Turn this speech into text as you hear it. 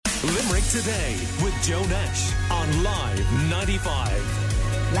Limerick Today with Joe Nash on Live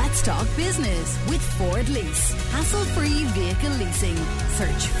 95. Let's talk business with Ford Lease. Hassle-free vehicle leasing.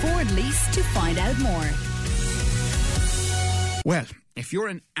 Search Ford Lease to find out more. Well, if you're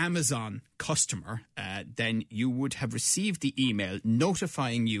an Amazon customer, then you would have received the email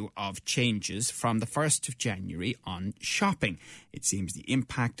notifying you of changes from the 1st of January on shopping. It seems the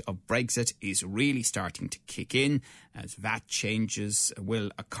impact of Brexit is really starting to kick in as VAT changes will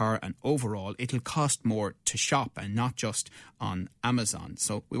occur, and overall it'll cost more to shop and not just on Amazon.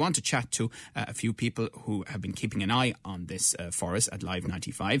 So we want to chat to a few people who have been keeping an eye on this for us at Live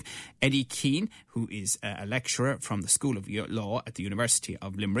 95. Eddie Keane, who is a lecturer from the School of Law at the University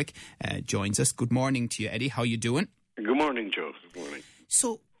of Limerick, joins us. Good morning to you, Eddie. How are you doing? Good morning, Joe. Good morning.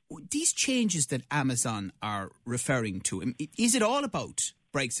 So these changes that Amazon are referring to, is it all about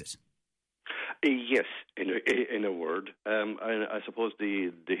Brexit? Yes, in a word. I suppose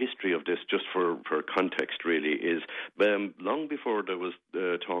the history of this, just for context really, is long before there was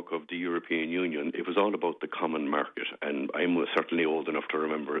talk of the European Union, it was all about the common market. And I'm certainly old enough to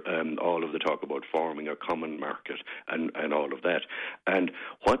remember all of the talk about forming a common market and all of that. And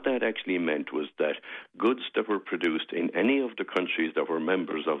what that actually meant was that goods that were produced in any of the countries that were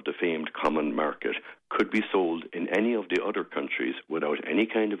members of the famed common market could be sold in any of the other countries without any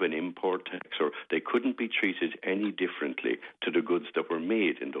kind of an import tax, or they couldn't be treated any differently to the goods that were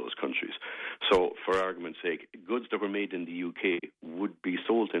made in those countries. So, for argument's sake, goods that were made in the UK would be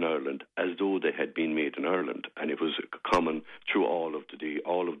sold in Ireland as though they had been made in Ireland, and it was common through all of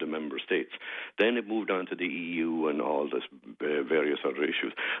the member states. Then it moved on to the EU and all this various other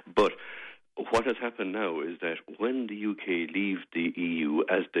issues. But what has happened now is that when the UK leave the EU,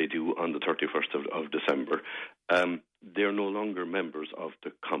 as they do on the 31st of December, they're no longer members of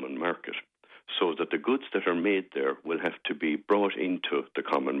the common market. So that the goods that are made there will have to be brought into the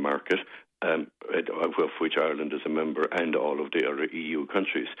common market, of which Ireland is a member, and all of the other EU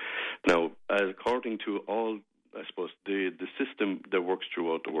countries. Now, according to all, I suppose, the system that works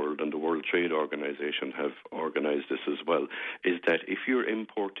throughout the world, and the World Trade Organization have organized this as well, is that if you're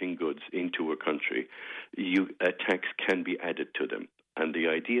importing goods into a country, a tax can be added to them. And the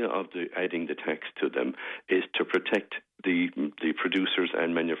idea of adding the tax to them is to protect the producers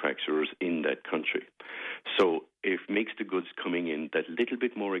and manufacturers in that country. So it makes the goods coming in that little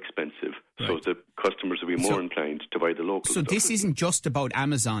bit more expensive, right, so the customers will be more inclined to buy the local stuff. So this isn't just about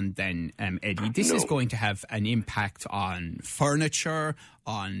Amazon then, Eddie. This is going to have an impact on furniture,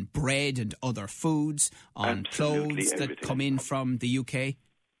 on bread and other foods, on clothes that come in from the UK?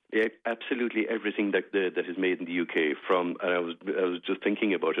 Yeah, absolutely everything that is made in the UK. I was just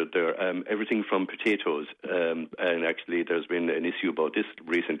thinking about it there. Everything from potatoes, and actually there's been an issue about this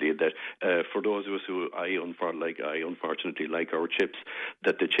recently, that for those of us who I unfortunately like our chips,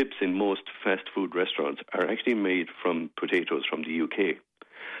 that the chips in most fast food restaurants are actually made from potatoes from the UK,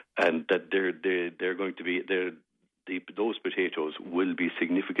 and that they're going to be those potatoes will be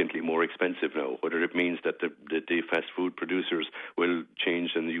significantly more expensive now, whether it means that the fast food producers will change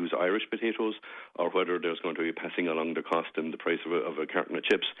and use Irish potatoes, or whether there's going to be passing along the cost and the price of a carton of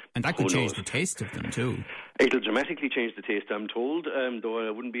chips. And that could change the taste of them too. It'll dramatically change the taste, I'm told, though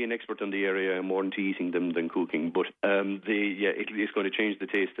I wouldn't be an expert in the area. I'm more into eating them than cooking. But it's going to change the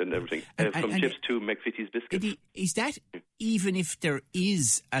taste and everything. From chips to McVitie's biscuits. Eddie, is that even if there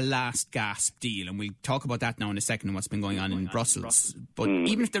is a last gasp deal, and we'll talk about that now in a second, what's been going on in Brussels, but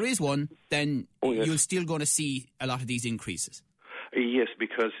even if there is one, then you're still going to see a lot of these increases? Yes,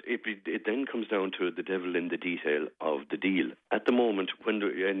 because it then comes down to the devil in the detail of the deal. At the moment,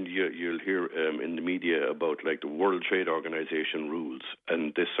 you'll hear in the media about like the World Trade Organization rules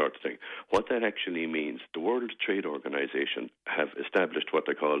and this sort of thing. What that actually means, the World Trade Organization have established what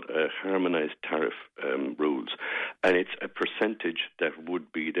they call harmonized tariff rules, and it's a percentage that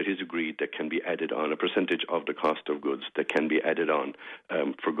is agreed that can be added on, a percentage of the cost of goods that can be added on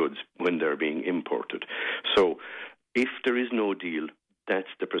for goods when they're being imported. So if there is no deal, that's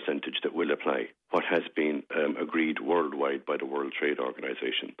the percentage that will apply, what has been agreed worldwide by the World Trade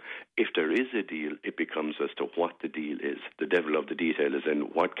Organization. If there is a deal, it becomes as to what the deal is. The devil of the detail is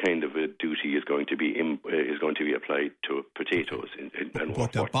in what kind of a duty is going to be applied to potatoes.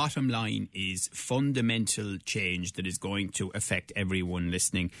 But the bottom line is fundamental change that is going to affect everyone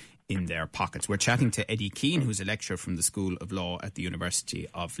listening in their pockets. We're chatting to Eddie Keane, who's a lecturer from the School of Law at the University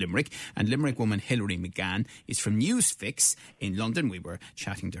of Limerick. And Limerick woman Hilary McGann is from Newsfix in London. We were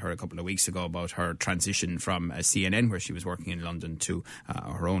chatting to her a couple of weeks ago about her transition from CNN, where she was working in London, to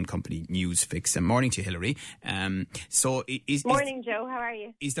her own company, Newsfix. Morning to Hilary. Morning, Joe. How are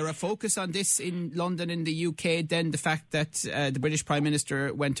you? Is there a focus on this in London, in the UK, then? The fact that the British Prime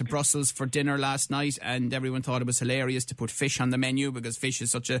Minister went to Brussels for dinner last night and everyone thought it was hilarious to put fish on the menu because fish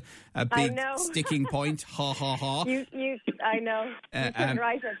is such a big sticking point. Ha, ha, ha. I know. You couldn't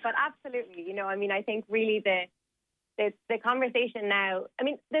write it. But absolutely, I think really the conversation now,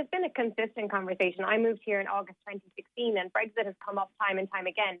 there's been a consistent conversation. I moved here in August 2016 and Brexit has come up time and time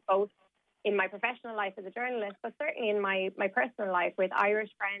again, both in my professional life as a journalist, but certainly in my personal life with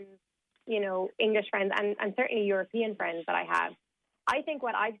Irish friends, English friends, and certainly European friends that I have. I think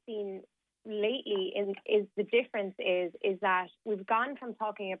what I've seen lately is the difference is that we've gone from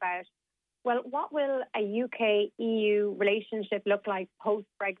talking about, well, what will a UK-EU relationship look like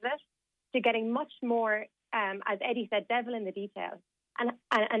post-Brexit, to getting much more, as Eddie said, devil in the details. And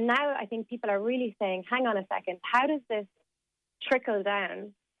now I think people are really saying, hang on a second, how does this trickle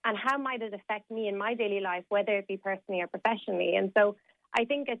down? And how might it affect me in my daily life, whether it be personally or professionally? And so I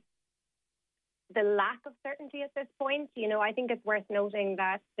think it's the lack of certainty at this point. I think it's worth noting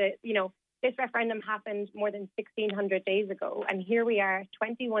that, this referendum happened more than 1,600 days ago. And here we are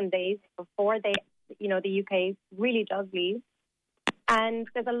 21 days before the UK really does leave. And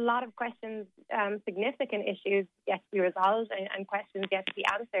there's a lot of questions, significant issues yet to be resolved and questions yet to be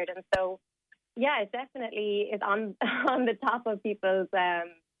answered. And so, yeah, it definitely is on the top of people's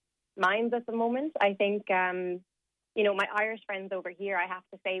minds at the moment. I think, my Irish friends over here, I have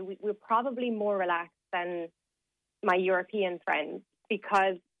to say, we're probably more relaxed than my European friends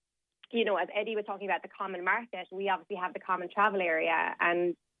because, as Eddie was talking about the common market, we obviously have the common travel area.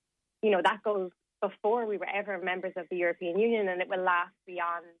 And, that goes before we were ever members of the European Union, and it will last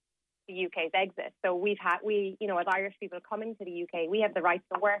beyond the UK's exit. So as Irish people coming to the UK, we have the right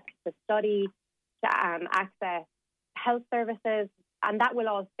to work, to study, to access health services, and that will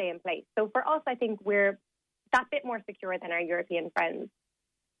all stay in place. So for us, I think we're that bit more secure than our European friends.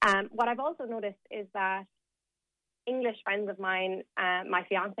 What I've also noticed is that English friends of mine, my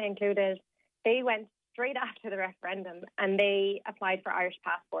fiancé included, they went straight after the referendum and they applied for Irish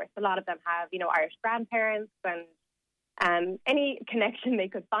passports. A lot of them have, Irish grandparents and any connection they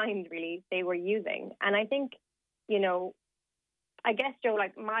could find, really, they were using. And I think, I guess, Joe,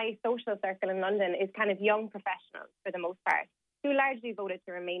 like my social circle in London is kind of young professionals for the most part, who largely voted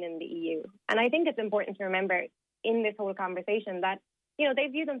to remain in the EU. And I think it's important to remember in this whole conversation that, they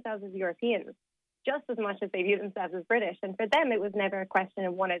view themselves as Europeans just as much as they view themselves as British. And for them, it was never a question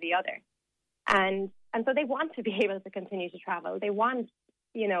of one or the other. And so they want to be able to continue to travel. They want,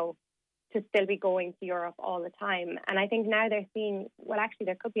 to still be going to Europe all the time. And I think now they're seeing, well, actually,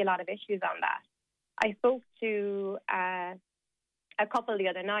 there could be a lot of issues on that. I spoke to a couple the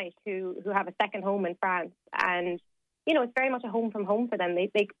other night who have a second home in France. And, it's very much a home from home for them. They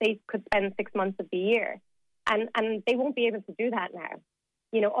could spend 6 months of the year. And they won't be able to do that now.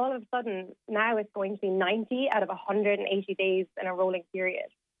 All of a sudden, now it's going to be 90 out of 180 days in a rolling period.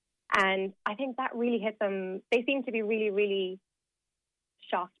 And I think that really hit them. They seem to be really, really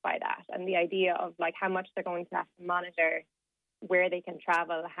shocked by that and the idea of like how much they're going to have to monitor where they can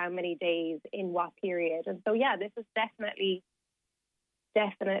travel, how many days, in what period. And so, yeah, this is definitely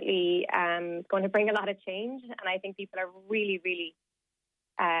going to bring a lot of change. And I think people are really, really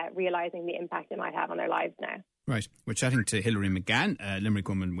realising the impact it might have on their lives now. Right. We're chatting to Hilary McGann, a Limerick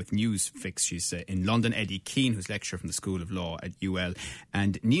woman with Newsfix. She's in London. Eddie Keane, who's lecturer from the School of Law at UL.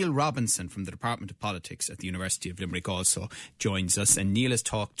 And Neil Robinson from the Department of Politics at the University of Limerick also joins us. And Neil has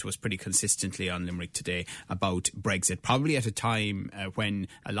talked to us pretty consistently on Limerick Today about Brexit, probably at a time when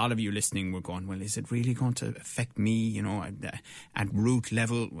a lot of you listening were going, well, is it really going to affect me, at root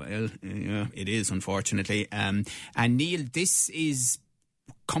level? Well, it is, unfortunately. And Neil, this is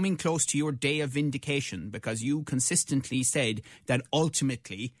coming close to your day of vindication because you consistently said that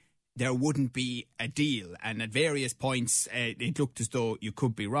ultimately there wouldn't be a deal, and at various points it looked as though you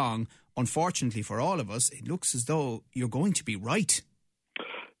could be wrong. Unfortunately for all of us, it looks as though you're going to be right.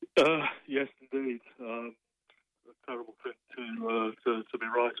 Yes, indeed. A terrible thing to be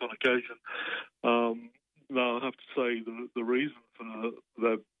right on occasion. Now, I have to say the reason for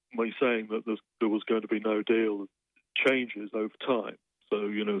me saying that there was going to be no deal changes over time. So,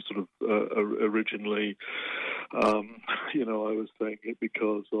 originally, I was saying it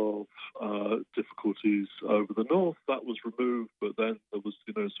because of difficulties over the north. That was removed, but then there was,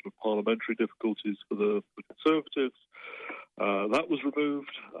 parliamentary difficulties for the Conservatives. That was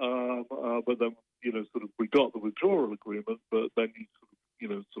removed.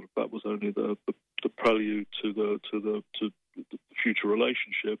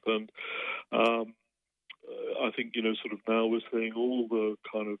 membership. And I think, sort of now we're seeing all the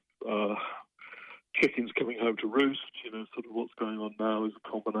kind of chickens coming home to roost. Sort of what's going on now is a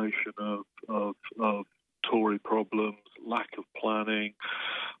combination of Tory problems, lack of planning,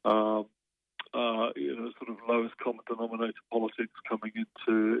 sort of lowest common denominator politics coming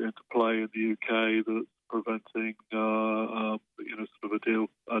into play in the UK that's preventing, sort of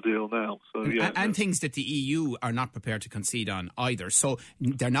a deal now. So and things that the EU are not prepared to concede on either. So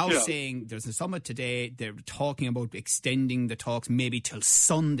they're now saying there's a summit today. They're talking about extending the talks maybe till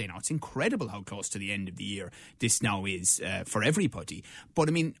Sunday. Now it's incredible how close to the end of the year this now is for everybody. But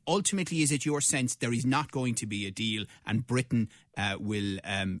I mean, ultimately, is it your sense there is not going to be a deal, and Britain will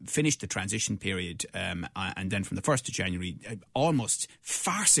finish the transition period, and then from the 1st of January, almost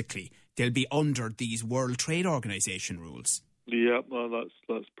farcically, they'll be under these World Trade Organization rules? Yeah, well,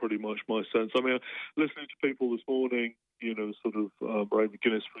 that's pretty much my sense. I mean, listening to people this morning, sort of Ray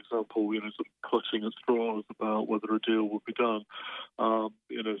McGuinness, for example, sort of clutching at straws about whether a deal would be done.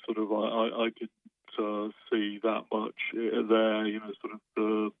 Sort of I didn't see that much there. Sort of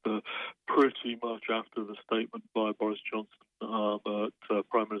the pretty much after the statement by Boris Johnson at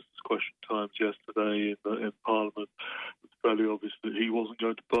Prime Minister's Question Times yesterday in Parliament, it's fairly obvious that he wasn't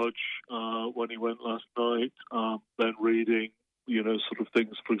going to budge when he went last night. Then reading, sort of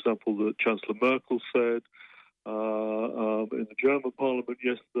things, for example, that Chancellor Merkel said in the German Parliament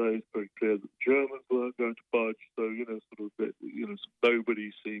yesterday. It's very clear that the Germans weren't going to budge. So,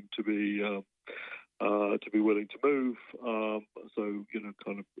 nobody seemed to be willing to move.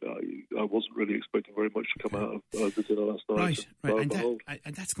 I wasn't really expecting very much to come out of the dinner last night. Right.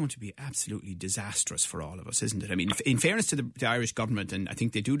 And that's going to be absolutely disastrous for all of us, isn't it? I mean, in fairness to the Irish government, and I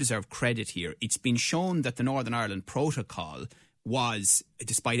think they do deserve credit here, it's been shown that the Northern Ireland Protocol was,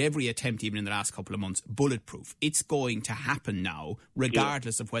 despite every attempt even in the last couple of months, bulletproof. It's going to happen now,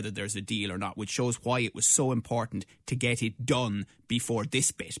 regardless of whether there's a deal or not, which shows why it was so important to get it done before this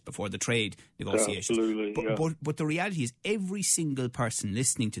bit, before the trade negotiations. Absolutely, but the reality is every single person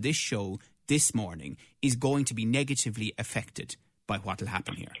listening to this show this morning is going to be negatively affected by what will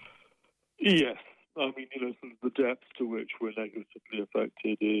happen here. Yes. I mean, sort of the depth to which we're negatively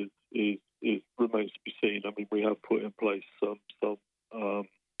affected is remains to be seen. I mean, we have put in place some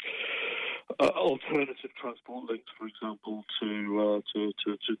alternative transport links, for example, to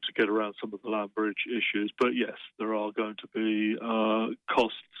get around some of the land bridge issues. But yes, there are going to be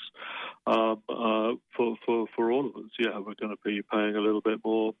costs for all of us. Yeah, we're going to be paying a little bit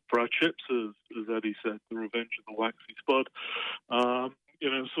more for our chips, as Eddie said, the revenge of the waxy spud.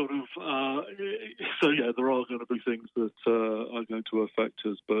 There are going to be things that are going to affect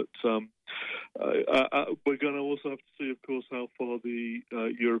us, but we're going to also have to see, of course, how far the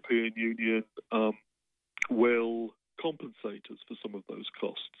European Union will compensate us for some of those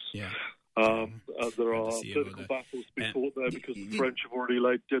costs. Yeah. There are political battles to be fought there because the French have already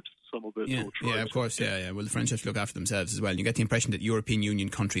laid dips to some of it. Yeah, of course, yeah. Well, the French have to look after themselves as well. You get the impression that European Union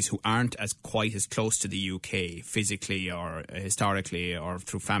countries who aren't quite as close to the UK physically or historically or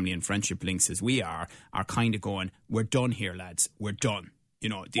through family and friendship links as we are kind of going, we're done here, lads, we're done. You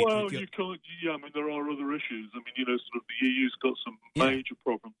can't. Yeah, I mean, there are other issues. I mean, sort of the EU's got some major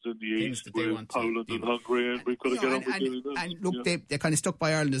problems in the east with Poland and Hungary, and we've got to get on with doing this. And look, they kind of stuck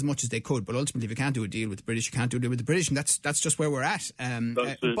by Ireland as much as they could, but ultimately, if you can't do a deal with the British, you can't do a deal with the British, and that's just where we're at. By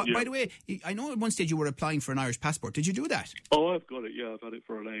the way, I know at one stage you were applying for an Irish passport. Did you do that? Oh, I've got it. Yeah, I've had it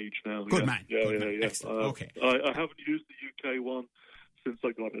for an age now. Good man. Yeah. Excellent. Okay. I haven't used the UK one since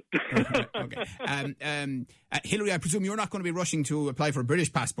I got it. Okay. Hilary, I presume you're not going to be rushing to apply for a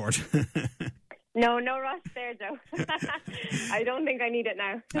British passport. No rush there, Joe. I don't think I need it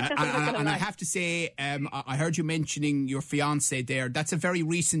now. And I have to say, I heard you mentioning your fiancé there. That's a very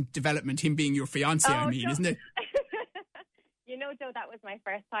recent development, him being your fiancé, isn't it? Joe, that was my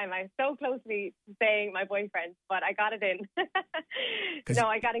first time. I was so closely saying my boyfriend, but I got it in. No,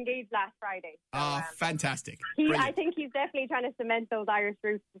 I got engaged last Friday. So, fantastic. I think he's definitely trying to cement those Irish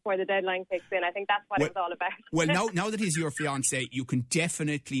roots before the deadline kicks in. I think that's what it was all about. Well, now that he's your fiancé, you can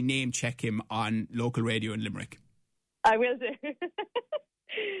definitely name check him on local radio in Limerick. I will do.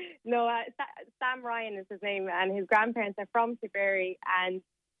 No, Sam Ryan is his name, and his grandparents are from Tipperary, and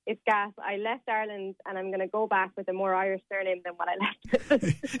it's gas. I left Ireland and I'm going to go back with a more Irish surname than what I left with.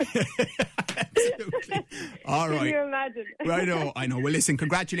 Absolutely. All right. Can you imagine? I know. Well, listen,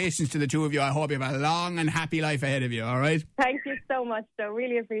 congratulations to the two of you. I hope you have a long and happy life ahead of you, all right? Thank you so much, Joe.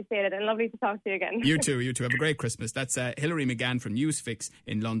 Really appreciate it, and lovely to talk to you again. You too. Have a great Christmas. That's Hilary McGann from Newsfix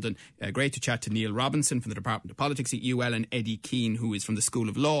in London. Great to chat to Neil Robinson from the Department of Politics at UL and Eddie Keane, who is from the School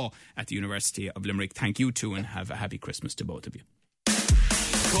of Law at the University of Limerick. Thank you too, and have a happy Christmas to both of you.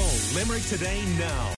 Limerick Today now.